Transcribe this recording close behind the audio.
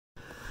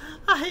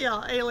Hi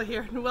y'all, Ayla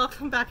here, and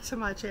welcome back to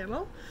my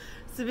channel.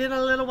 It's been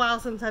a little while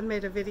since I've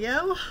made a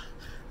video.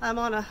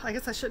 I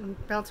guess I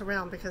shouldn't bounce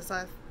around because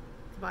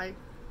my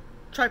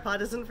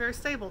tripod isn't very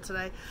stable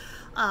today.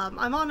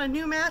 I'm on a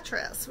new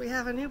mattress. We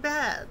have a new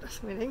bed.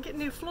 We didn't get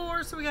new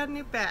floors, so we got a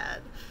new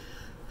bed,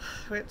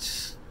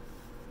 which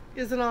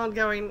is an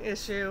ongoing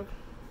issue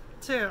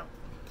too,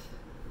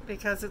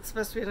 because it's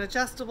supposed to be an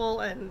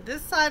adjustable, and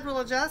this side will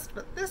adjust,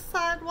 but this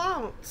side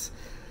won't.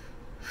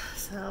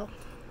 So,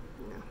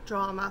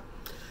 drama.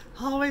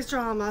 Always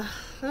drama.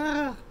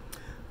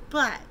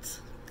 But,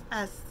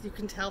 as you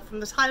can tell from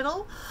the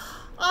title,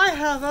 I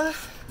have a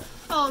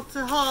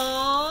Ulta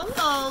Haul,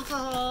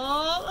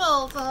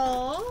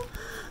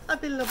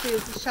 I've been a little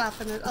busy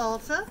shopping at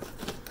Ulta.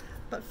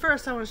 But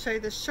first I want to show you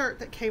this shirt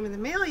that came in the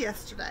mail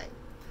yesterday.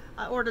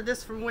 I ordered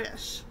this from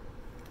Wish.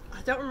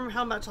 I don't remember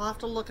how much. I'll have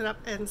to look it up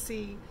and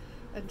see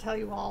and tell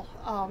you all.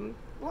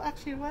 Well,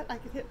 actually, you know what? I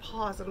can hit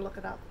pause and look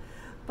it up.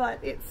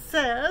 But it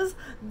says,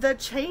 "The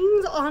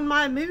chains on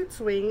my mood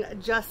swing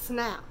just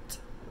snapped.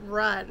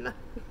 Run."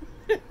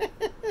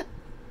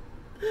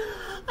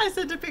 I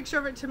sent a picture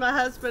of it to my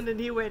husband and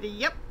he went,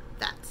 "Yep,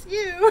 that's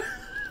you."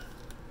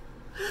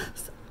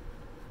 So,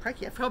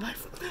 crikey, I felt my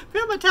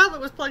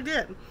tablet was plugged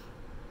in.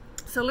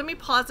 So let me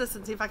pause this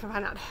and see if I can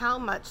find out how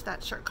much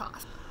that shirt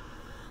cost.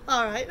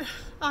 Alright,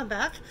 I'm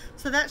back.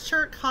 So that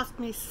shirt cost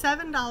me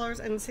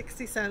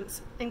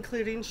 $7.60,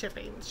 including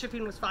shipping.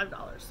 Shipping was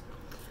 $5.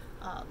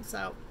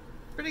 So,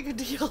 pretty good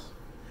deal.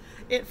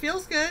 It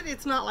feels good.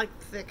 It's not like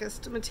the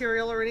thickest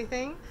material or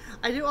anything.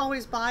 I do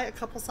always buy a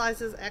couple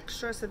sizes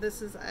extra, so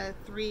this is a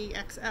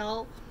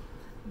 3XL,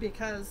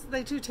 because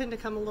they do tend to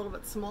come a little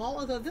bit small,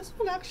 although this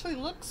one actually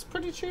looks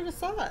pretty true to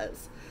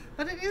size.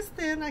 But it is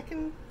thin. I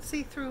can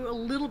see through a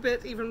little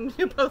bit, even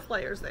in both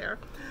layers there.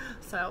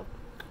 So,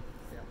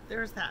 yeah,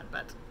 there's that,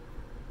 but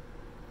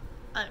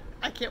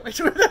I can't wait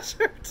to wear that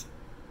shirt.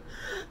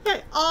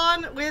 Okay,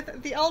 on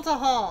with the Ulta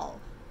haul.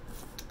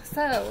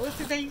 So, let's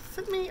see, they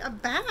sent me a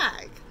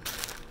bag.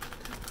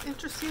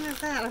 Interesting as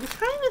that. I'm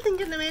kind of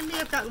thinking that maybe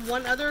I've gotten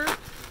one other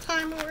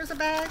time where it's a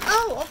bag.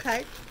 Oh,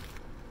 okay.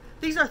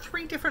 These are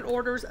 3 different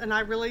orders, and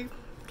I really,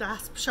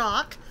 gasp,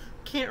 shock,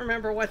 can't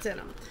remember what's in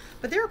them.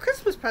 But there are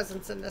Christmas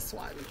presents in this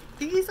one.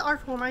 These are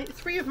for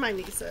 3 of my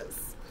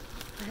nieces.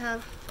 I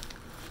have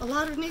a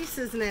lot of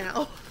nieces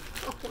now.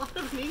 A lot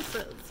of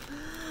nieces.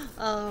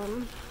 A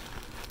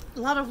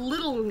lot of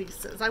little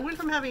nieces. I went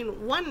from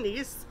having one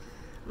niece,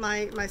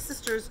 my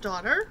sister's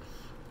daughter,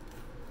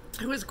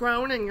 who is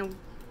grown and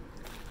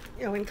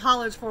in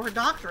college for her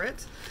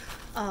doctorate,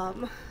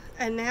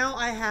 and now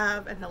I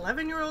have an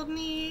 11-year-old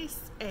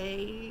niece,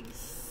 a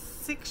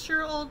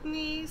 6-year-old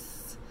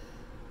niece,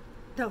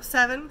 no,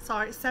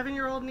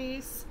 7-year-old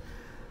niece,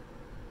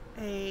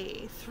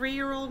 a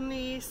 3-year-old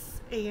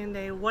niece, and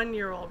a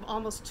 1-year-old,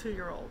 almost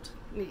 2-year-old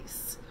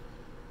niece,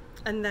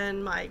 and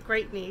then my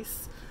great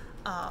niece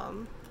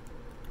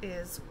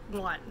is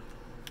 1.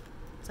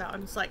 So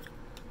I'm just like,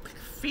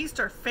 feast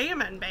or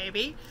famine,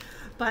 baby.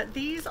 But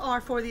these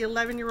are for the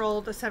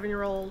 11-year-old, the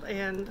 7-year-old,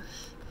 and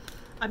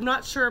I'm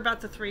not sure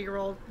about the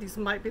 3-year-old. These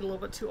might be a little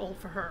bit too old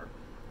for her.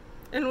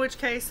 In which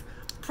case,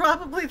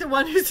 probably the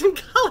one who's in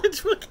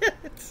college will get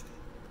it.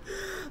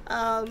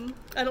 I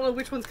don't know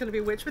which one's going to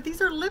be which, but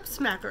these are lip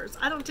smackers.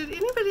 Did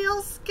anybody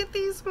else get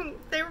these when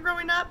they were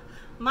growing up?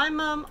 My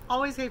mom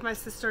always gave my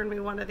sister and me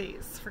one of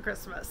these for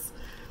Christmas.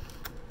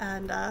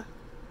 And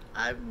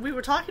we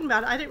were talking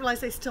about it. I didn't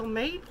realize they still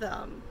made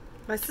them.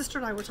 My sister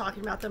and I were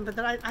talking about them, but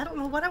then I don't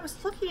know what I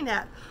was looking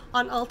at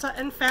on Ulta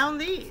and found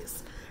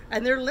these.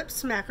 And they're lip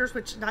smackers,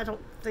 which I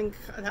don't think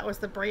that was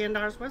the brand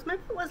ours was.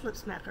 Maybe it was lip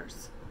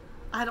smackers.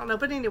 I don't know.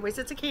 But anyways,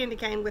 it's a candy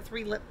cane with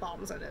 3 lip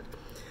balms in it.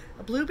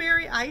 A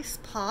blueberry icy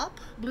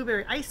pop,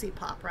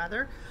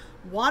 rather,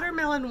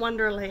 watermelon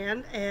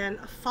wonderland,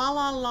 and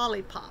Fala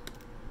lollipop.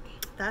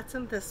 That's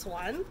in this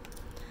one.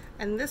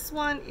 And this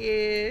one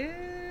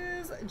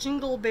is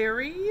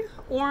jingleberry,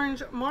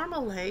 orange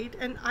marmalade,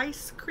 and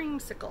ice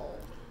creamsicle.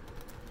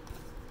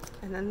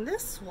 And then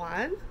this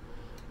one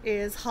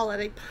is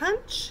holiday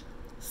punch,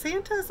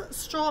 Santa's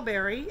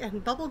strawberry,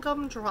 and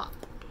bubblegum drop.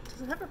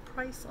 Does it have a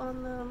price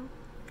on them?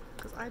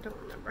 Because I don't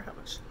remember how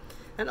much.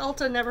 And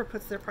Ulta never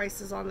puts their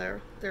prices on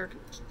their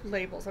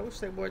labels. I wish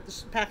they would,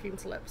 the packing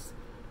slips.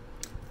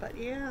 But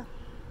yeah,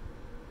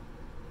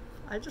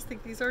 I just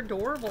think these are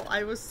adorable.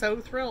 I was so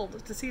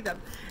thrilled to see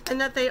them.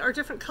 And that they are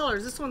different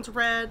colors. This one's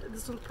red,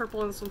 this one's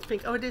purple, and this one's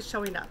pink. Oh, it is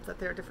showing up that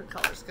they're different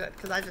colors. Good,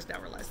 because I just now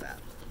realized that.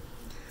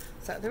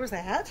 So there was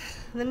that.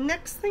 And the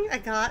next thing I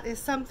got is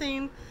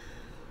something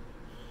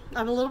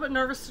I'm a little bit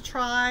nervous to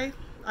try.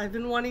 I've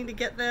been wanting to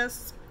get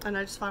this, and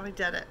I just finally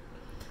did it.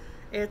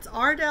 It's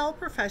Ardell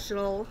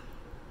Professional.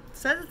 It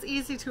says it's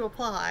easy to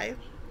apply.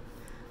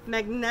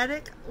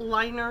 Magnetic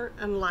liner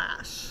and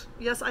lash.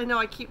 Yes, I know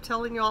I keep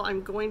telling y'all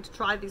I'm going to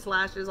try these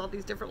lashes, all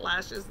these different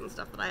lashes and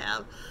stuff that I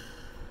have.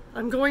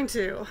 I'm going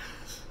to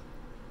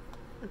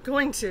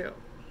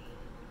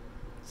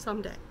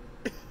someday.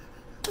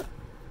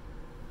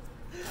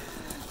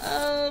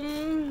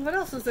 What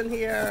else is in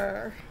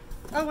here?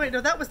 Oh wait,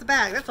 no, that was the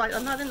bag. That's right.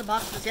 I'm not in the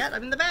boxes yet.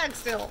 I'm in the bag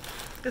still.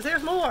 Because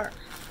there's more.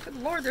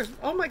 Good Lord, there's,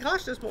 oh my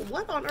gosh, there's more.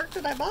 What on earth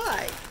did I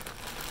buy?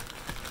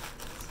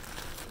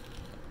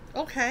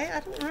 Okay, I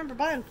don't remember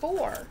buying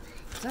 4.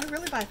 Did I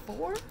really buy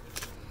 4?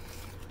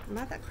 Am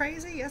I that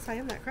crazy? Yes, I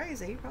am that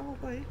crazy,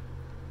 probably.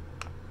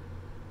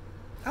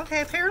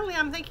 Okay, apparently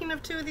I'm thinking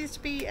of 2 of these to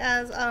be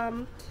as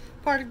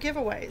part of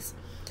giveaways.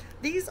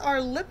 These are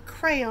lip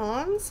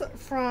crayons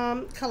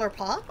from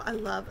ColourPop. I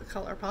love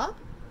ColourPop.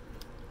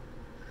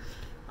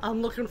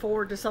 I'm looking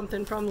forward to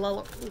something from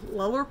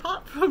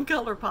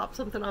ColourPop,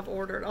 something I've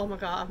ordered. Oh my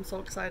god, I'm so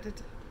excited.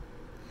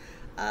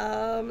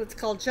 It's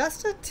called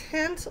Just a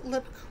Tint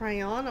Lip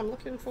Crayon. I'm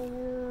looking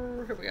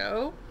for, here we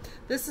go.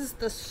 This is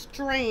the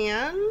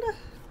strand,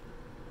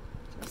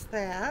 just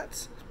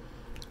that,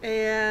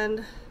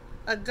 and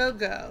a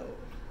go-go.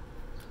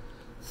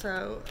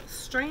 So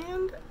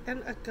strand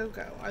and a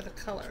go-go are the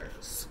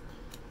colors.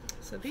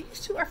 So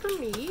these 2 are for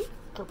me,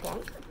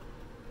 kerplunk.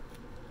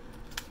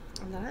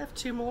 And then I have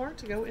 2 more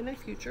to go in a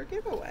future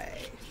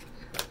giveaway.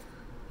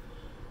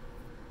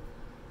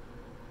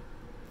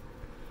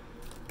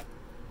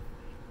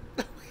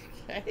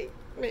 Okay,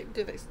 wait,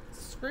 do they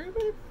screw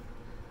me?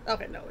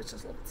 Okay, no, it's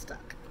just a little bit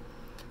stuck.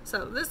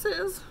 So this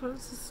is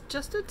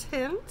Just a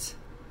Tint.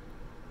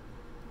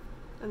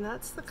 And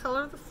that's the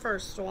color of the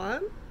first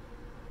one.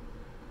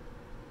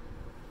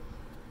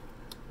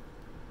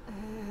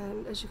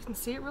 And as you can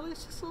see, it really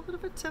is just a little bit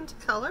of a tint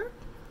color.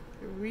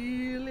 I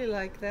really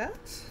like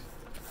that.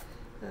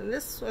 And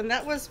this one,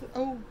 that was,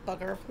 oh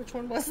bugger, which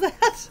one was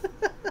that?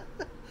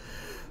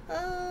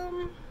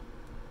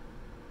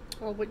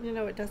 Oh, but you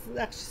know, it doesn't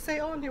actually say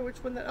on here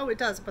which one that, oh, it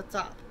does, but it's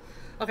up.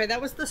 Okay,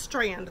 that was the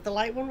strand. The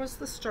light one was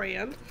the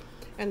strand,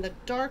 and the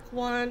dark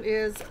one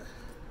is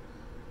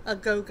a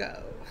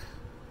go-go.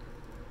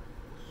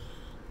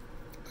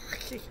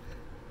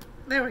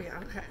 There we go,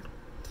 okay.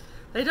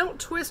 They don't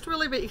twist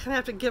really, but you kind of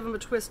have to give them a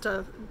twist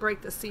to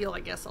break the seal,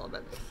 I guess, a little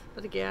bit.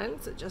 But again,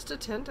 it's Just a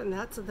Tint, and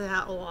that's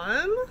that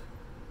one.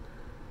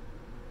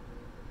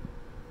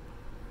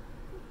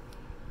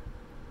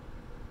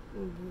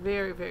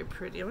 Very, very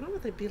pretty. I wonder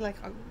what they'd be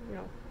like on, you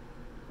know,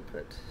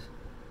 put.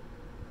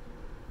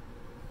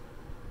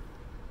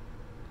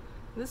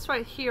 This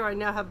right here, I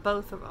now have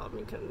both of them.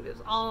 You can, it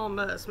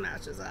almost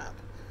matches up.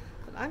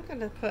 But I'm going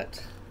to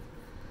put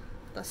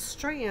the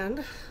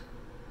strand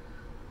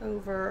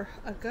over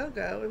a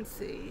go-go and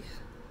see.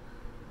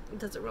 It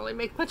doesn't really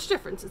make much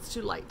difference. It's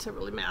too light to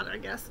really matter, I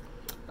guess.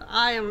 But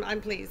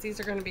I'm pleased. These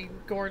are going to be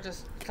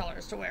gorgeous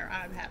colors to wear.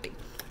 I'm happy.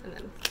 And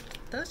then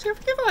those 2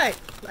 for giveaway.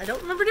 I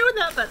don't remember doing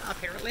that, but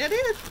apparently I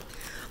did.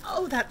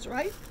 Oh, that's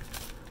right.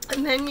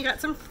 And then you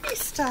got some free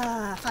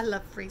stuff. I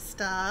love free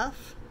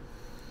stuff.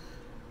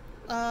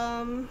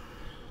 Brow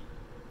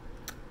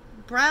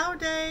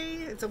Day.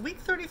 It's a week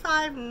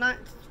 35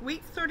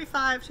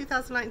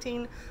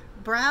 2019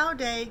 Brow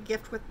Day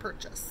gift with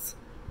purchase.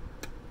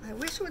 I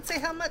wish it would say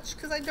how much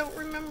because I don't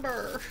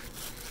remember.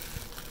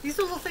 These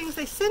little things,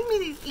 they send me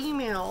these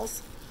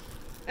emails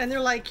and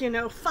they're like, you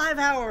know, 5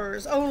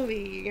 hours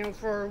only, you know,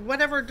 for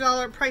whatever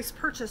dollar price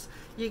purchase,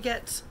 you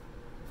get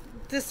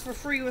this for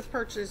free with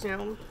purchase, you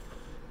know.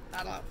 I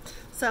don't know.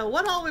 So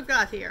what all we've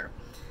got here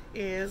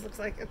is, looks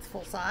like it's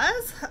full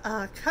size,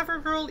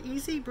 CoverGirl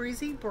Easy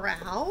Breezy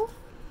Brow,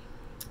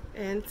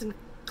 and it's in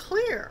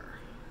clear.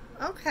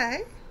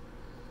 Okay.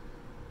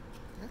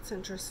 That's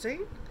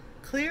interesting.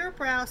 Clear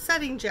brow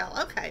setting gel.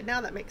 Okay,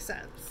 now that makes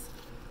sense.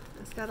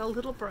 It's got a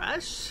little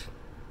brush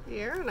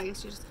here, and I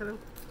guess you just kind of,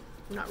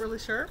 I'm not really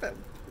sure, but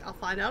I'll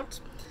find out.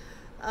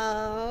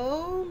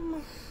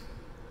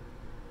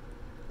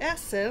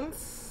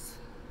 Essence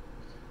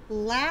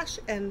Lash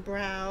and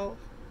Brow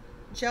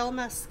Gel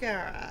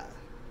Mascara.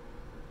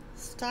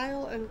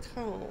 Style and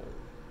Comb.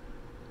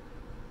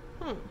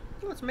 Oh,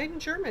 it's made in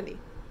Germany.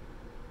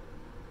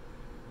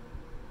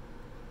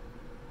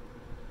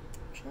 I'm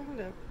trying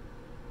to.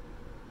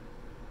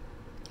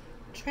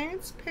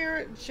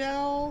 Transparent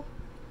gel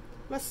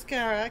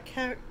mascara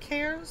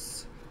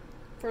cares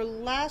for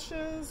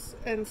lashes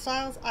and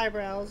styles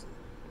eyebrows.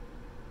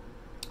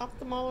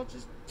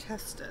 Ophthalmologist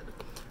tested.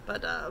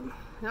 But you're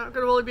not going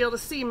to really be able to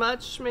see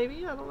much,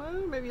 maybe. I don't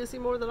know. Maybe you'll see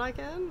more than I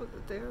can. But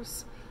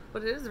there's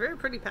what it is. A very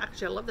pretty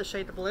packaging. I love the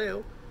shade of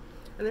blue.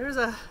 And there's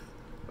a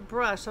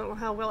brush. I don't know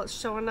how well it's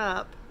showing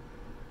up.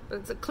 But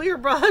it's a clear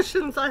brush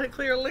inside a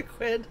clear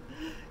liquid.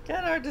 Kind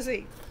of hard to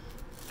see.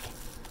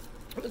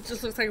 It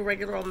just looks like a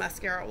regular old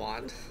mascara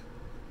wand.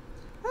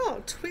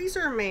 Oh,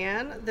 Tweezer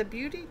Man, the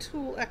beauty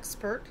tool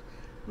expert.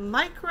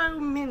 Micro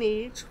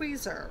Mini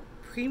Tweezer.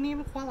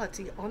 Premium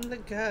quality on the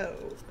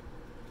go.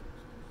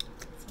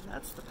 So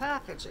that's the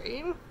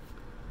packaging.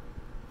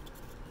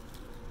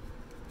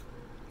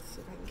 Let's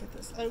see if I can get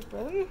this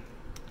open.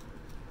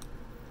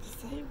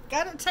 So you've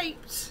got it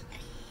taped.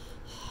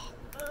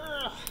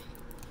 Ugh.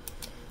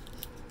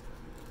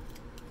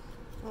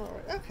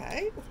 Alright,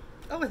 okay.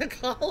 Oh, the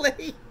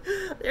golly.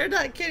 They're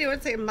not kidding.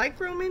 What's it,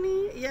 micro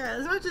mini? Yeah,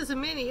 it's not just a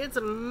mini, it's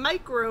a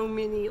micro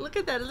mini. Look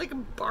at that. It's like a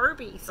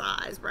Barbie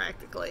size,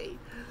 practically.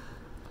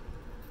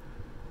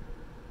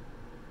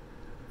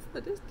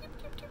 It is.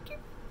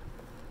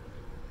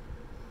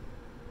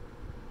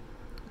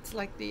 It's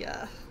like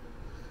the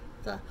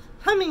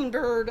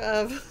hummingbird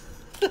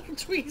of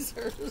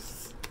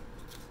tweezers.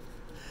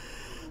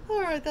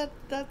 All right,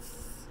 that's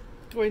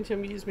going to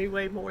amuse me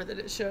way more than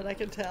it should. I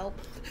can tell.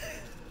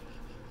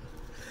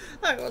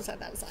 All right, we'll set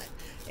that aside.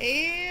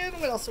 And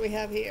what else do we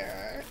have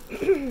here?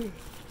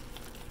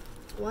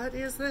 What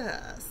is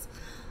this?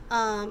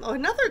 Oh,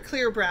 another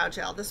clear brow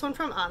gel. This one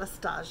from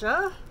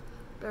Anastasia,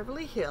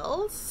 Beverly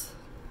Hills.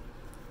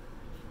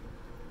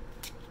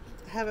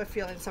 I have a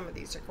feeling some of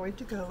these are going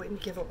to go in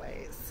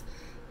giveaways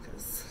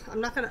because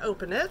I'm not going to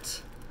open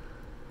it,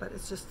 but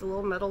it's just a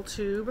little metal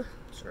tube.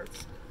 Sure.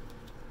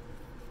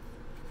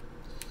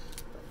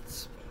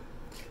 So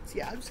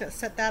yeah, I'm just going to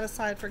set that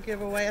aside for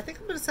giveaway. I think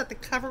I'm going to set the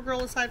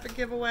CoverGirl aside for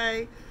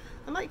giveaway.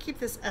 I might keep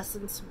this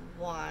Essence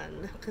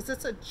one because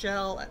it's a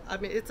gel. I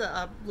mean, it's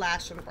a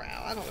lash and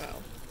brow. I don't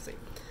know. Let's see.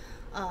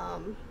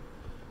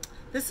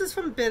 This is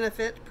from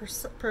Benefit,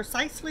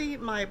 Precisely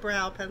My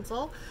Brow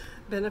Pencil.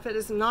 Benefit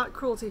is not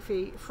cruelty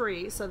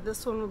free, so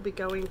this one will be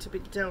going to be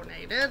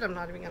donated. I'm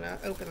not even going to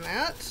open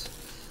that.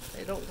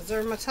 They don't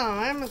deserve my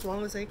time as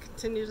long as they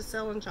continue to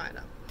sell in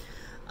China.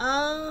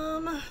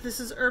 This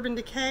is Urban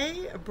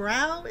Decay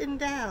Brow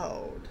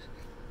Endowed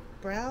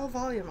Brow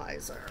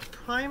Volumizer,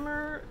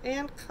 Primer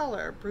and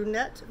Color,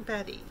 Brunette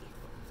Betty.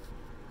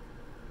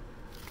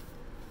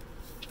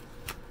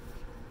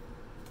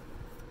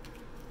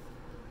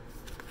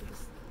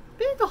 This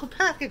big old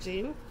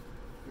packaging,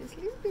 this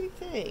little big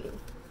thing.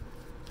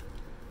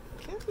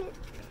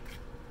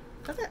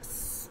 Look at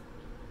this.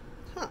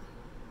 Huh.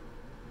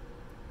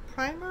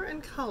 Primer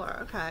and color.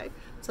 Okay.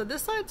 So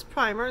this side's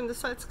primer and this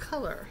side's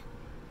color.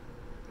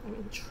 I'm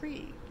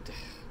intrigued.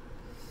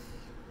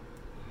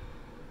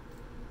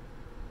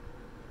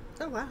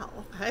 Oh wow.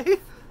 Okay.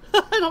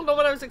 I don't know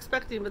what I was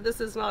expecting, but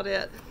this is not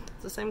it.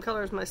 It's the same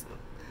color as my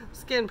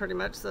skin pretty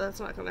much, so that's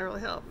not going to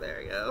really help.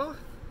 There you go.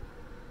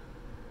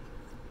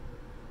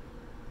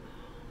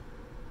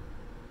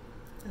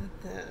 And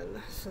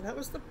then, so that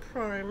was the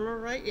primer,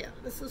 right? Yeah,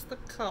 this is the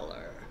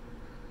color.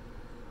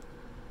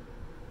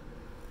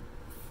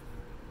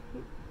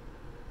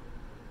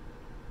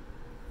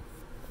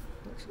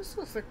 This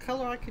was the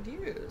color I could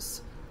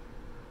use.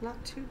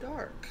 Not too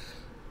dark.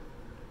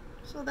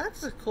 So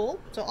that's cool.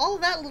 So all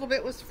of that little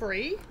bit was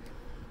free.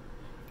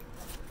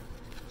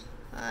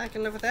 I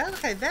can live with that.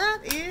 Okay, that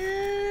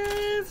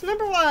is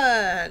number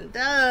one.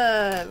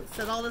 Done.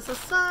 Set all this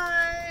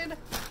aside.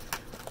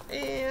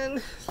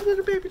 And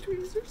little baby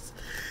tweezers.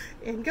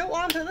 And go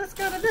on to, let's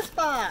go to this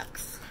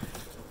box.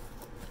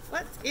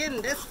 What's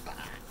in this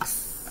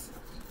box?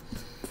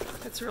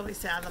 It's really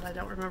sad that I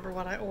don't remember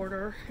what I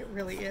order. It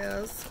really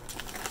is.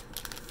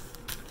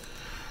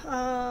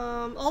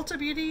 Ulta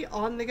Beauty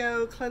On The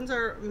Go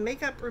Cleanser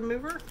Makeup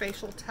Remover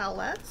Facial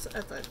Towelettes.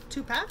 That's a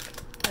 2-pack.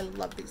 I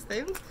love these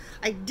things.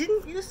 I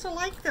didn't used to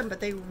like them, but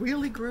they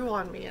really grew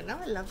on me, and now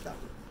I love them.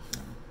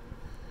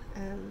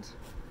 And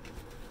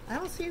I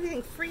don't see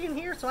anything free in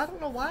here, so I don't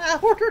know why I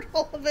ordered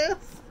all of this.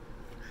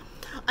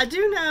 I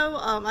do know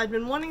I've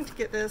been wanting to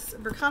get this.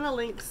 Berkana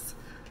Links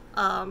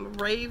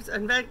raves,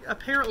 and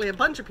apparently a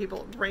bunch of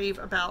people rave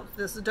about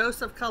this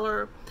Dose of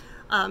Color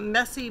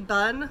Messy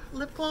Bun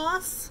lip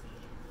gloss.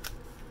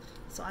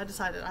 So I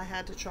decided I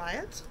had to try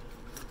it.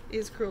 It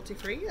is cruelty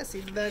free. I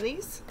see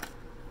bunnies.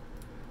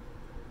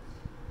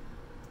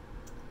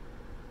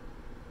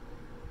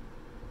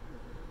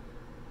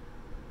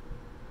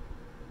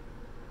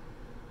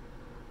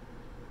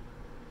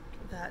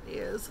 That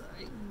is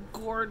a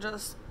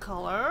gorgeous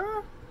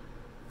color.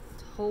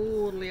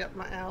 Totally up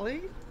my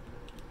alley.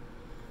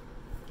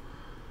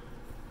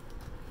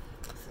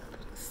 So I'm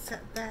gonna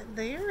set that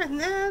there, and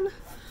then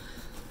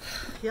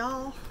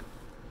y'all,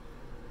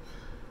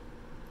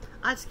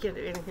 I just can't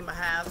do anything but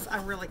halves.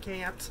 I really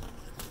can't.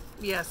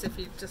 Yes, if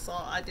you just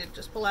saw, I did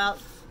just pull out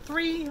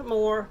 3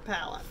 more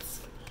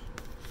palettes.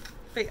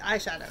 Big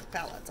eyeshadow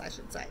palettes, I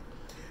should say.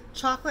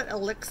 Chocolate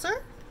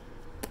Elixir,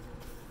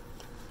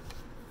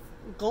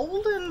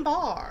 Golden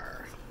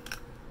Bar,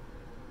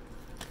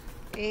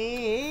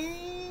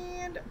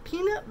 and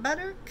Peanut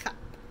Butter Cup.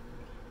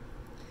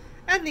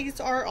 And these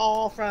are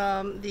all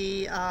from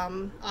the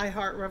I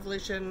Heart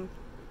Revolution,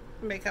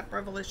 Makeup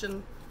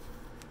Revolution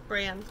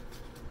brand,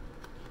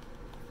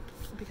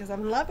 because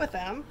I'm in love with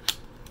them.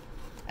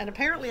 And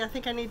apparently I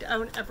think I need to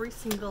own every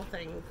single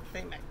thing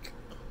they make.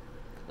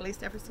 At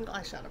least every single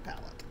eyeshadow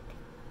palette.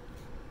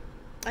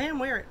 I am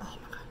wearing, oh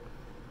my god.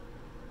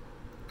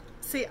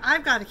 See,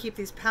 I've got to keep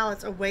these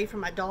palettes away from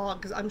my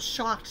dog because I'm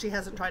shocked she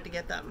hasn't tried to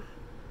get them.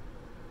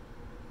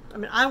 I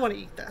mean, I want to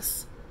eat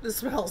this. This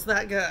smells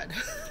that good.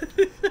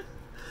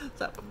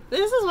 So,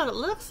 this is what it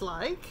looks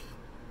like.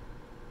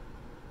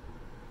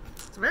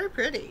 It's very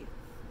pretty.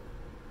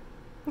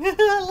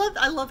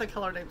 I love the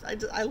color names.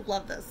 I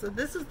love this. So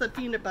this is the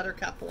Peanut Butter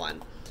Cup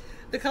one.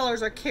 The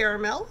colors are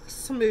Caramel,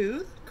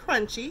 Smooth,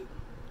 Crunchy,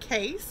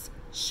 Case,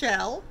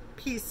 Shell,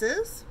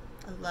 Pieces.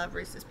 I love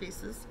Reese's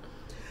Pieces.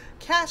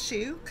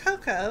 Cashew,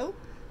 Cocoa,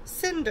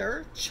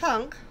 Cinder,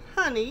 Chunk,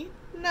 Honey,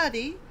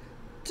 Nutty,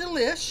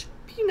 Delish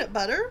peanut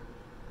butter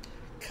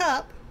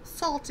cup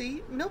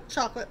salty milk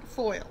chocolate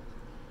foil.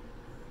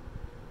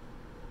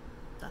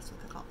 That's what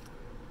they're called.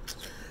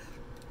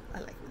 I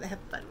like when they have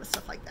fun with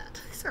stuff like that.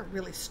 These are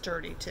really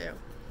sturdy too.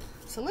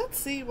 So let's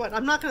see what,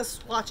 I'm not going to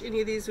swatch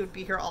any of these. It would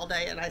be here all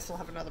day and I still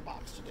have another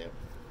box to do.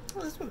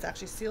 Oh, this one's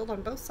actually sealed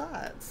on both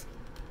sides.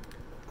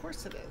 Of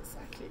course it is.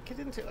 I can't get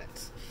into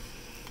it.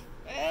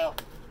 Well,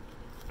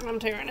 I'm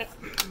tearing it.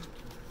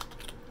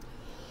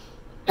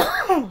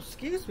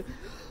 Excuse me.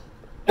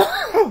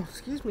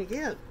 Excuse me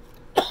again.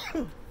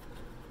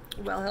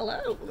 Well,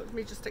 hello. Let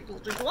me just take a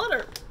little drink of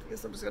water. I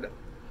guess I'm just going to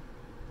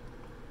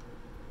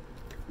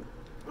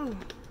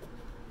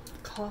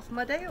cough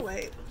my day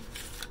away.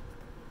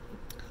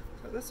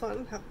 So this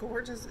one, how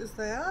gorgeous is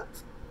that?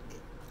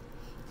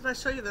 Did I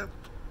show you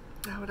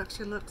how it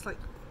actually looks like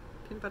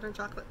peanut butter and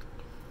chocolate?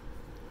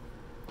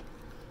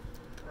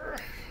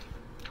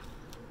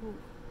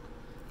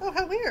 Oh,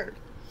 how weird.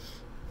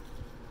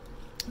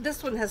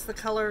 This one has the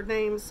color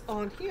names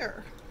on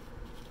here,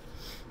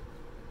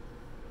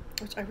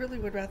 which I really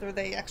would rather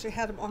they actually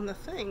had them on the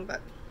thing,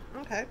 but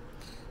okay.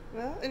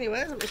 Well,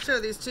 anyways, let me show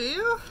these to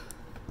you.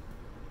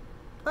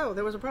 Oh,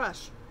 there was a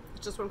brush.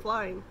 It just went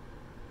flying.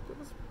 There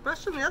was a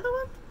brush in the other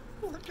one?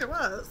 Oh, look, there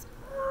was.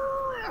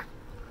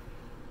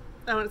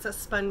 That one, it's a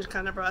sponge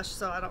kind of brush,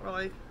 so I don't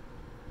really,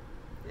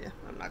 yeah,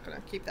 I'm not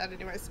going to keep that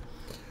anyways.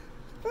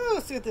 Oh,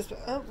 let's see what this,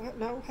 oh,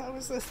 no, how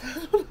is this?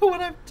 I don't know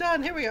what I've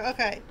done. Here we go,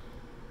 okay.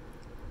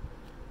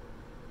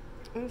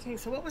 Okay,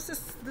 so what was this?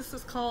 This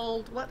is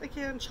called, what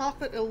again?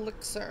 Chocolate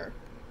Elixir.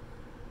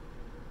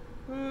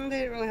 They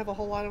didn't really have a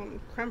whole lot of them.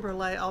 Creme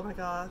brulee, oh my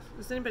gosh.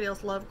 Does anybody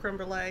else love creme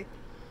brulee?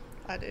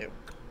 I do.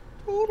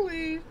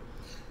 Totally.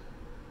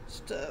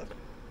 Just a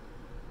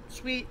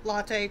sweet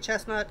latte,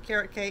 chestnut,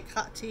 carrot cake,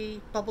 hot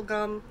tea, bubble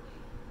gum.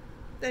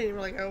 They didn't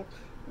really go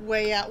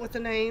way out with the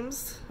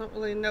names. I don't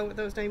really know what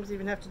those names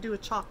even have to do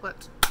with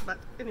chocolate. But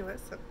anyway,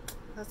 so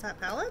that's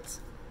that palette.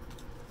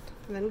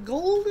 And then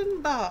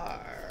Golden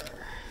Bar.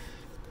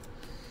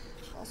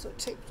 Also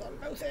taped on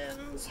both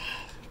ends.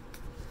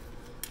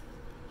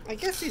 I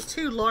guess these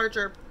two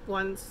larger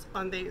ones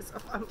on these,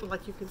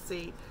 like you can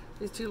see,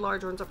 these two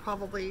large ones are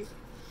probably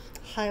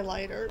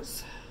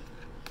highlighters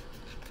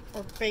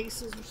or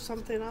bases or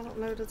something. I don't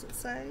know. Does it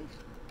say?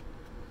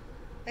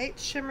 18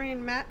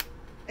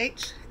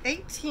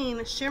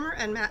 shimmer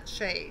and matte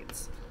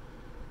shades.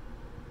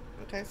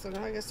 Okay, so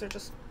now I guess they're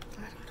just,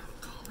 I don't know,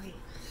 golly,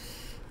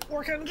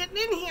 working on getting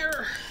in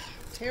here.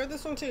 Tear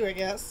this one too, I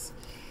guess.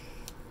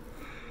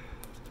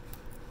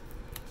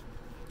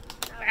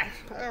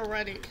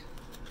 Alrighty.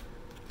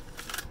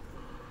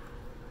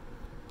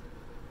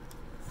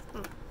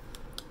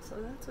 So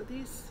that's what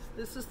these,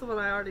 this is the one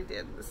I already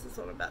did. This is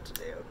what I'm about to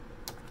do.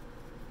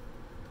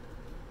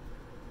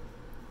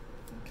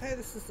 Okay,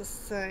 this is the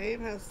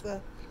same as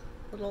the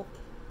little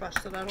brush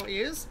that I don't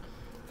use.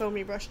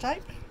 Foamy brush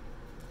type.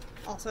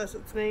 Also has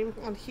its name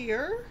on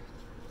here.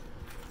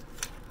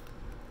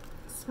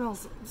 It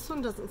smells, this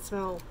one doesn't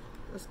smell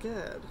as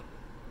good.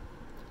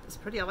 It's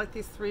pretty. I like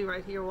these three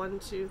right here. 1,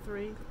 2,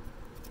 3.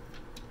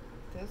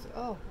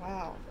 Oh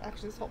wow,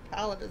 actually this whole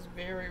palette is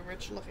very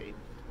rich looking.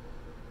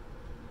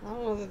 I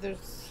don't know that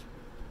there's,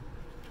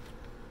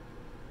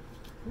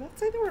 did I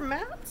say there were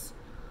mattes?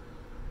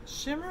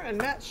 Shimmer and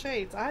matte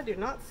shades. I do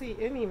not see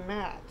any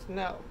matte.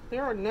 No,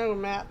 there are no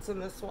mattes in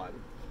this one.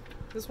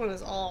 This one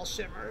is all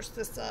shimmers.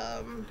 This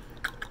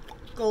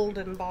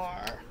Golden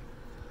Bar.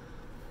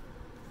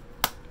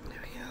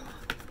 There we go.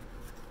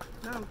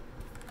 No,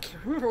 I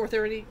can't remember if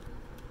there were any.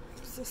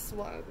 What's this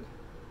one?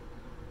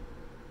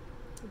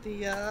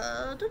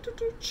 The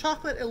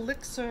Chocolate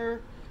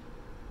Elixir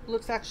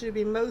looks actually to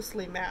be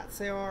mostly mattes.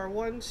 There are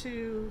 1,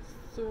 2,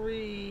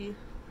 3,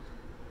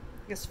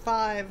 I guess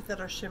 5 that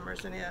are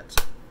shimmers in it.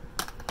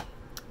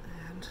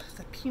 And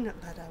the peanut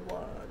butter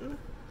one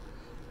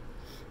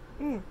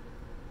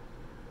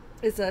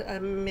is a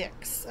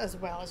mix as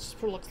well. It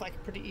just looks like a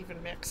pretty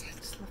even mix. I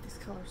just love these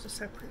colors. They're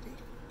so pretty.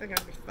 They're going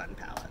to be fun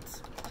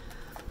palettes.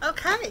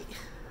 Okay,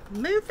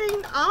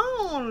 moving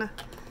on.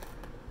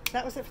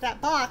 That was it for that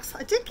box.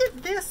 I did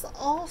get this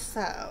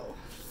also.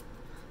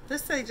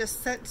 This they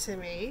just sent to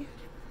me.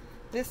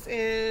 This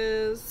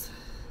is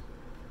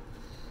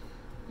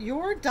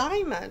Your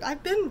Diamond.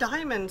 I've been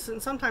Diamond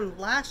since sometime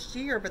last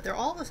year, but they're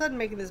all of a sudden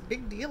making this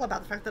big deal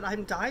about the fact that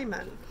I'm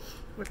Diamond,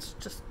 which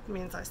just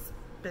means I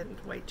spend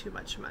way too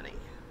much money.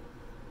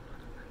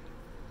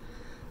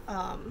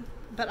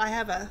 But I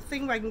have a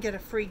thing where I can get a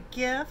free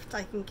gift.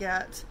 I can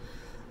get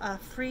a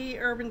free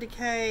Urban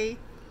Decay,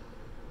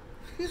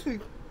 excuse me,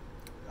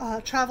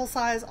 travel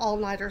size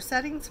all-nighter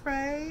setting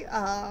spray,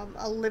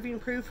 a living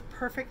proof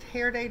perfect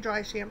hair day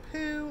dry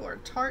shampoo, or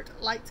Tarte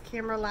Lights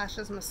Camera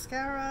Lashes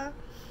mascara.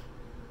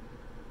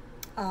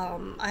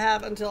 I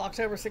have until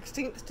October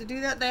 16th to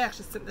do that. They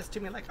actually sent this to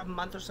me like a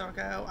month or so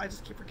ago. I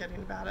just keep forgetting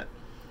about it.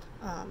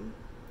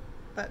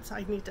 But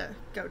I need to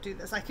go do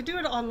this. I could do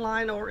it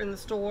online or in the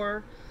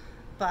store,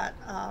 but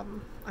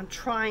I'm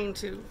trying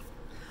to.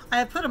 I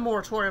have put a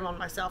moratorium on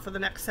myself for the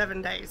next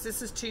 7 days.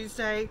 This is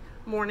Tuesday.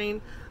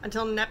 morning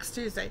until next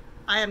Tuesday,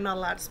 I am not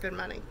allowed to spend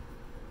money.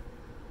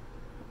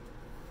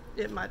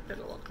 It might have been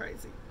a little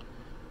crazy.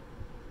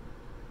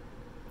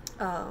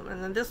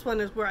 And then this one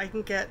is where I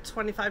can get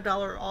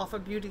 $25 off a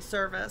beauty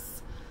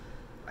service.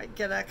 I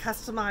get a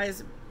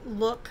customized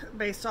look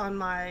based on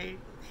my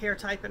hair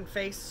type and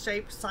face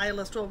shape.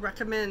 Stylist will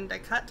recommend a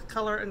cut,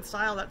 color, and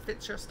style that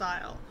fits your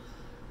style.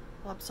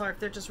 Well, I'm sorry if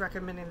they're just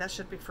recommending. That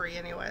should be free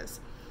anyways.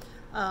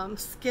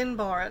 Skin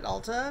bar at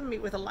Ulta.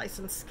 Meet with a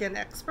licensed skin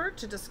expert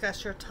to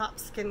discuss your top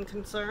skin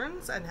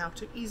concerns and how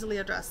to easily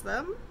address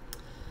them.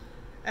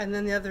 And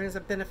then the other is a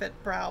benefit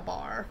brow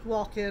bar.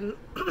 Walk in,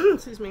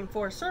 excuse me,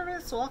 for a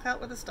service, walk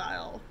out with a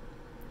style.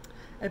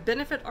 A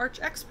benefit arch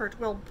expert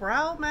will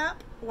brow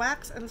map,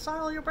 wax, and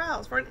style your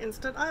brows for an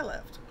instant eye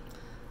lift.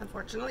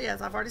 Unfortunately,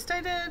 as I've already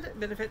stated,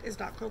 benefit is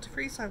not cruelty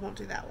free, so I won't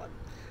do that one.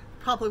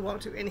 Probably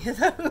won't do any of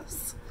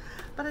those.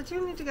 But I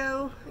do need to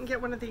go and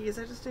get one of these.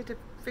 I just need to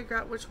figure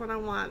out which one I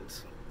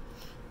want.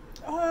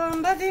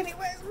 But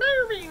anyways,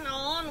 moving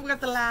on. We got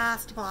the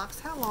last box.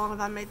 How long have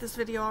I made this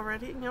video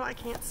already? You know, I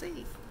can't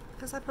see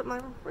because I put my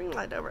ring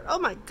light over it. Oh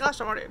my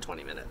gosh, I'm already at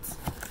 20 minutes.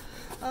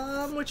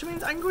 Which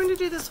means I'm going to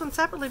do this one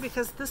separately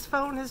because this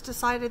phone has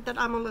decided that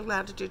I'm only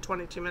allowed to do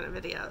 22-minute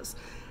videos.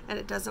 And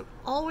it doesn't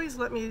always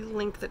let me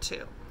link the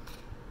two.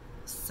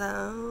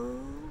 So,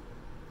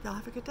 y'all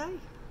have a good day.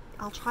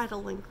 I'll try to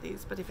link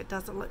these, but if it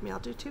doesn't let me, I'll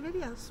do 2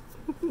 videos.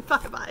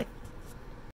 Bye-bye.